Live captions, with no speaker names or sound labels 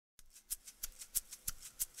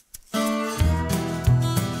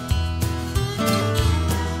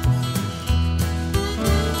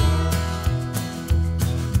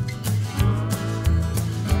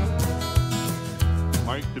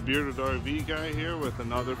Bearded RV guy here with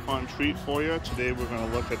another fun treat for you. Today we're going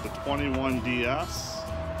to look at the 21DS.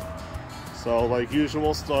 So like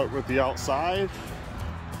usual, start with the outside.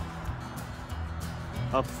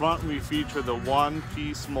 Up front we feature the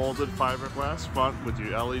one-piece molded fiberglass front with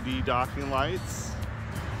your LED docking lights.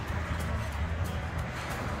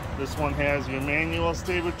 This one has your manual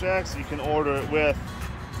stator jack, so you can order it with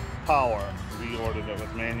power. We ordered it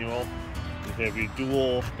with manual. You have your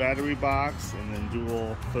dual battery box and then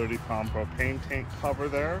dual 30-pound propane tank cover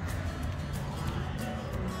there.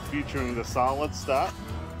 Featuring the solid step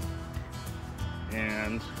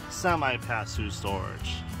and semi-pass-through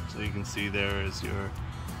storage. So you can see there is your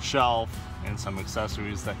shelf and some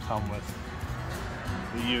accessories that come with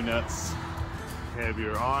the units. You have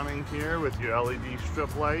your awning here with your LED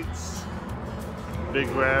strip lights. Big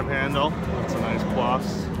grab handle, that's a nice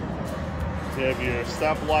plus. You have your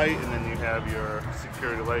step light and then you have your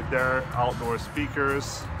security light there. Outdoor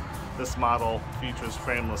speakers. This model features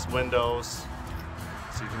frameless windows,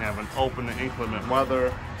 so you can have an open to inclement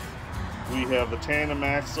weather. We have the tandem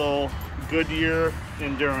axle Goodyear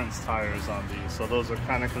endurance tires on these, so those are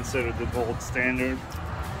kind of considered the gold standard.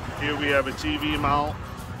 Here we have a TV mount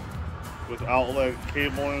with outlet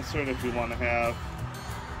cable insert if you want to have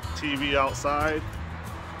TV outside.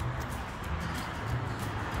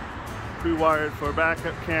 Pre-wired for a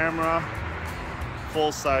backup camera,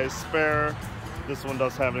 full-size spare. This one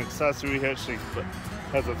does have an accessory hitch. It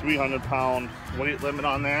has a 300-pound weight limit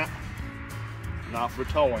on that. Not for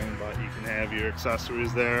towing, but you can have your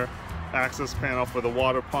accessories there. Access panel for the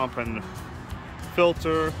water pump and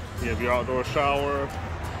filter. You have your outdoor shower.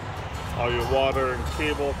 All your water and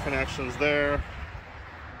cable connections there.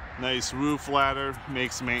 Nice roof ladder,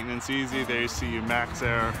 makes maintenance easy. There you see your Max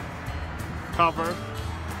Air cover.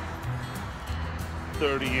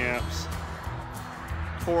 30 amps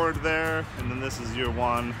cord there, and then this is your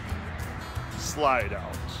one slide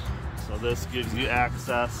out. So this gives you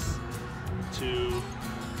access to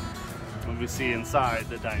what we see inside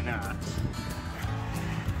the dinette.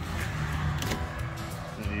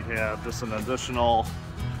 And you have just an additional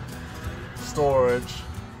storage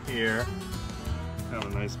here. Have a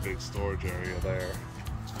nice big storage area there.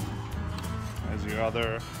 As your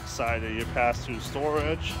other side of your pass-through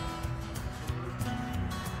storage.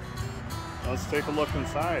 Let's take a look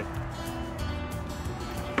inside.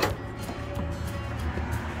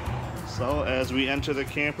 So as we enter the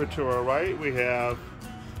camper to our right, we have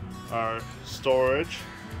our storage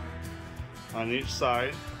on each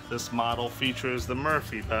side. This model features the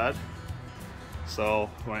Murphy bed. So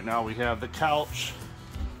right now we have the couch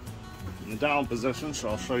in the down position, so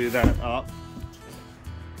I'll show you that up.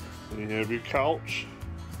 So you have your couch.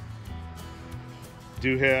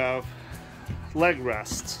 Do have leg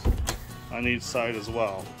rests on each side as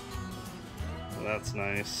well. So that's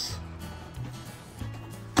nice.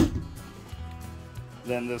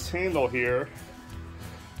 Then this handle here,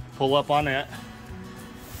 pull up on it,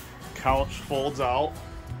 couch folds out,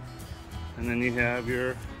 and then you have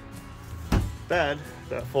your bed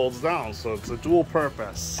that folds down, so it's a dual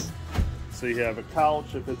purpose. So you have a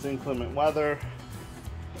couch if it's inclement weather,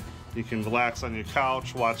 you can relax on your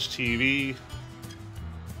couch, watch TV,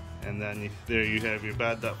 and then there you have your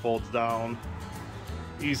bed that folds down.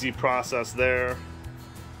 Easy process there.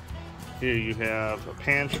 Here you have a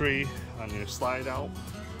pantry on your slide out.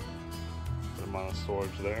 Good amount of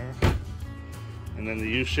storage there. And then the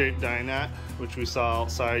U-shaped dinette, which we saw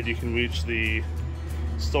outside. You can reach the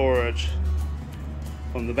storage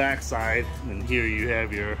from the back side. And then here you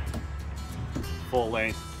have your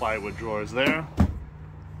full-length plywood drawers there.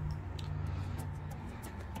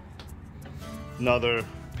 Another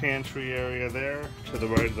pantry area there to the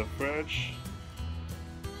right of the fridge,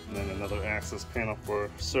 and then another access panel for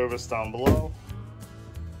service down below.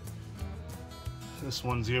 This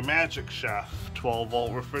one's your Magic Chef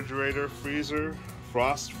 12-volt refrigerator, freezer,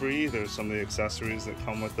 frost free. There's some of the accessories that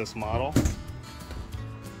come with this model.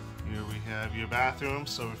 Here we have your bathroom,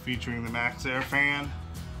 so we're featuring the Max Air fan,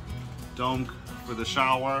 dome for the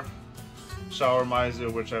shower miser,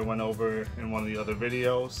 which I went over in one of the other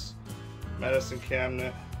videos, medicine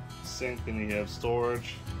cabinet, sink, and you have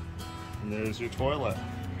storage, and there's your toilet.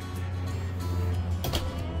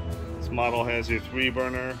 This model has your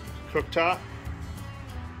 3-burner cooktop.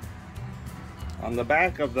 On the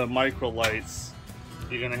back of the Microlites,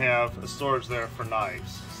 you're going to have a storage there for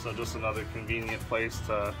knives, so just another convenient place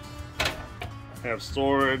to have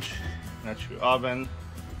storage. That's your oven,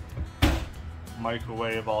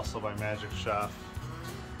 microwave, also by Magic Chef,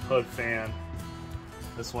 hood fan.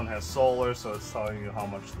 This one has solar, so it's telling you how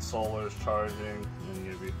much the solar is charging. And then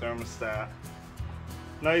you have your thermostat.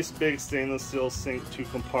 Nice big stainless steel sink, 2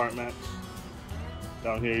 compartment.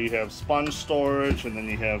 Down here you have sponge storage, and then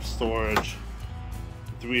you have storage,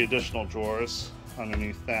 3 additional drawers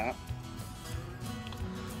underneath that.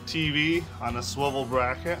 TV on a swivel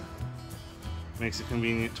bracket. Makes it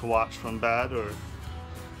convenient to watch from bed or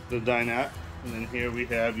the dinette. And then here we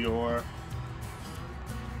have your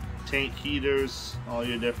tank heaters, all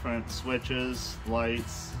your different switches,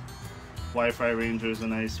 lights. Wi-Fi Ranger is a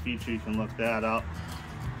nice feature, you can look that up.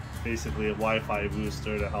 Basically a Wi-Fi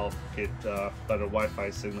booster to help get better Wi-Fi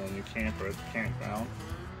signal in your camper at the campground.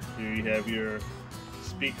 Here you have your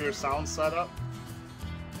speaker sound setup,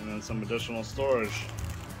 and then some additional storage.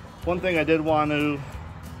 One thing I did want to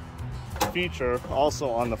feature also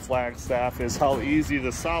on the Flagstaff is how easy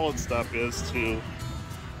the solid step is to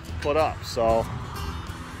put up. So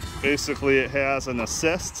basically it has an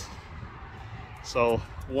assist, so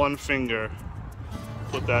one finger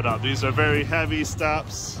put that up. These are very heavy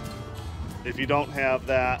steps. If you don't have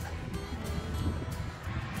that,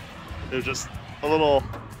 they're just a little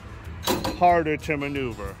harder to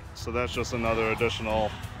maneuver. So that's just another additional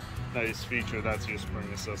nice feature. That's your spring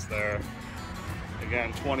assist there.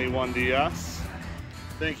 Again, 21DS.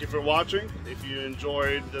 Thank you for watching. If you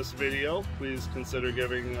enjoyed this video, please consider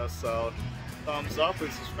giving us a thumbs up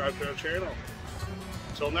and subscribe to our channel.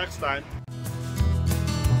 Until next time.